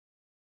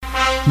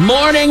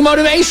Morning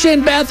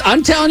motivation, Beth.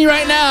 I'm telling you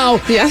right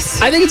now.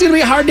 Yes. I think it's going to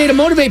be a hard day to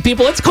motivate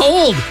people. It's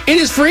cold. It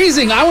is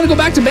freezing. I want to go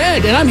back to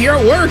bed, and I'm here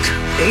at work.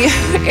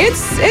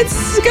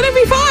 It's gonna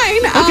be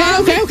fine.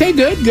 Okay.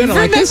 Good. I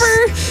like this.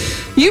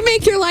 Remember, you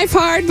make your life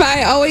hard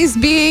by always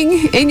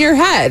being in your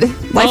head.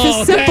 Life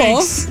is simple.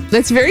 Thanks.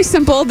 It's very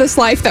simple, this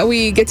life that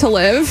we get to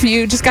live.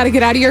 You just got to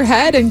get out of your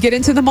head and get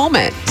into the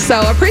moment.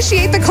 So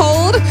appreciate the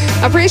cold,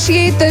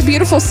 appreciate the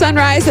beautiful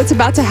sunrise that's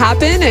about to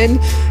happen, and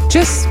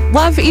just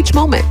love each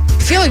moment.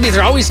 I feel like these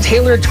are always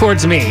tailored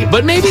towards me,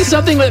 but maybe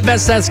something that Beth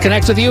says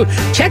connects with you.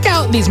 Check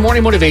out these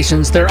morning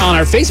motivations. They're on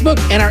our Facebook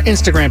and our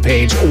Instagram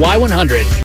page, Y100.